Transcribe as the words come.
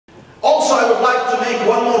I would like to make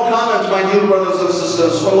one more comment, my dear brothers and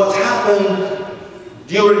sisters, on what happened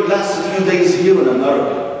during the last few days here in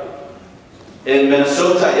America. In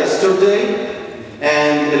Minnesota yesterday,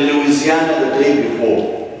 and in Louisiana the day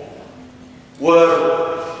before, where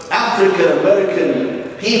African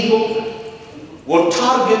American people were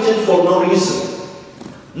targeted for no reason,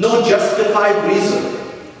 no justified reason,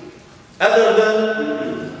 other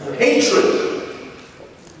than hatred.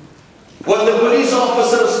 When the police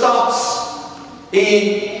officer stops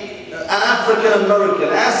an African American,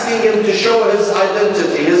 asking him to show his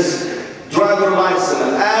identity, his driver license,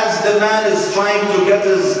 and as the man is trying to get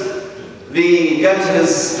his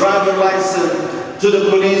driver license to the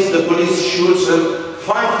police shoots him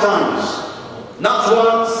 5 times. Not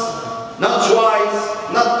once, not twice,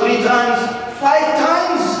 not 3 times, 5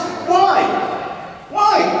 times. Why?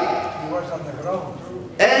 Why? He was on the ground too.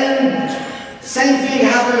 And same thing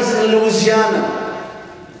happens in Louisiana.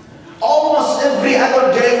 Almost every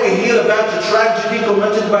other day we hear about the tragedy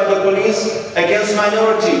committed by the police against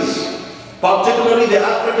minorities, particularly the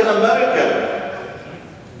African American.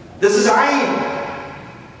 This is aib.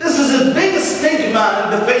 This is a big stigma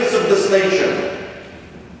in the face of this nation.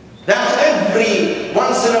 That every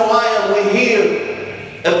once in a while we hear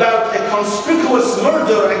about a conspicuous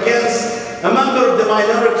murder against a member of the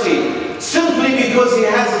minority simply because he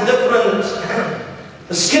has a different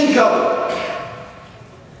skin color.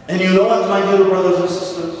 And you know what, my dear brothers and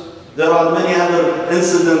sisters? There are many other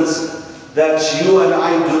incidents that you and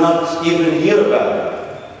I do not even hear about.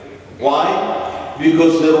 Why?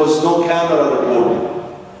 Because there was no camera recording.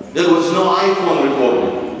 There was no iPhone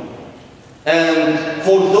recording. And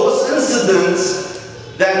for those incidents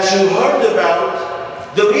that you heard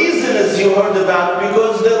about, the reason is you heard about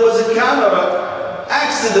because there was a camera,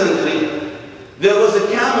 accidentally, there was a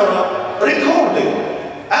camera recording.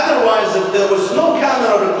 Otherwise, if there was no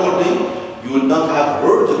camera recording, you would not have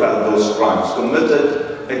heard about those crimes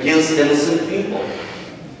committed against innocent people.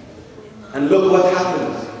 And look what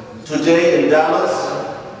happened. Today in Dallas,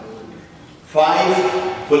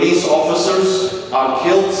 5 police officers are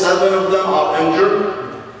killed, 7 of them are injured.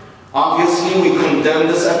 Obviously, we condemn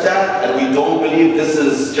this attack, and we don't believe this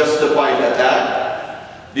is justified attack.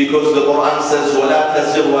 Because the Quran says, وَلَا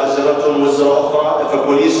تَزِرْ وَازِرَةٌ وِزْرَ أُخْرَى. If a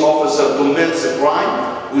police officer commits a crime,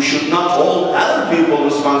 we should not hold other people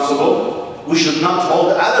responsible. We should not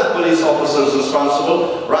hold other police officers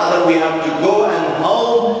responsible. Rather, we have to go and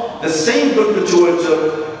hold the same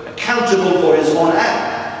perpetrator accountable for his own act.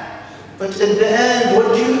 But in the end,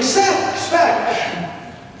 what do you expect?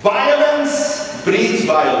 Violence breeds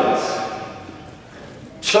violence.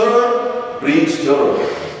 Terror breeds terror.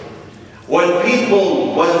 When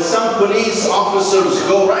some police officers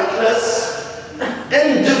go reckless,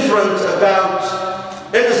 indifferent about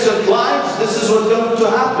innocent lives, this is what's going to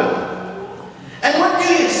happen. And what do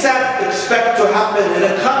you expect to happen in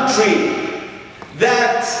a country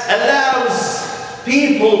that allows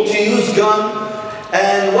people to use guns?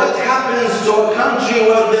 And what happens to a country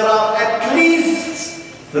where there are at least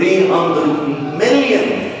 300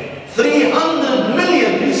 million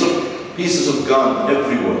pieces of gun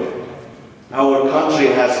everywhere? Our country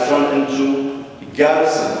has turned into a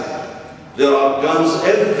garrison. There are guns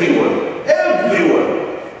everywhere,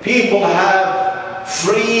 everywhere. People have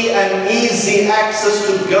free and easy access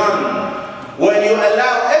to guns. When you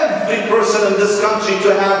allow every person in this country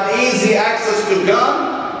to have easy access to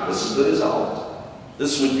guns, this is the result.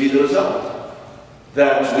 This would be the result.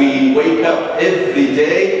 That we wake up every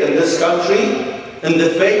day in this country in the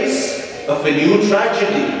face of a new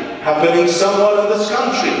tragedy happening somewhere in this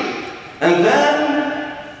country. And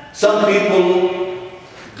then some people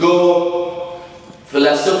go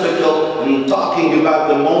philosophical in talking about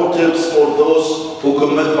the motives for those who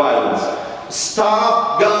commit violence.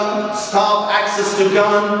 Stop gun, stop access to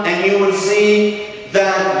gun, and you will see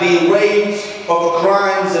that the rate of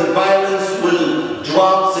crimes and violence will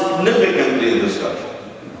drop significantly in this country.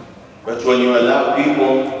 But when you allow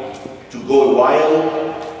people to go wild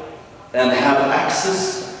and have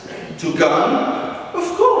access to gun,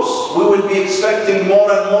 of course, we will be expecting more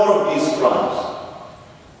and more of these crimes.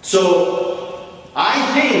 So, I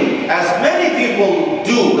think, as many people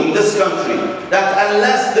do in this country, that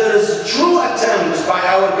unless there is true attempt by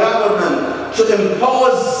our government to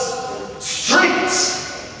impose strict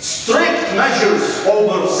measures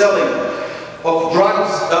over selling of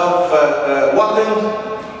drugs, of weapons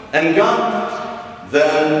and guns,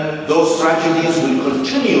 then those tragedies will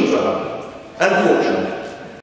continue to happen, unfortunately.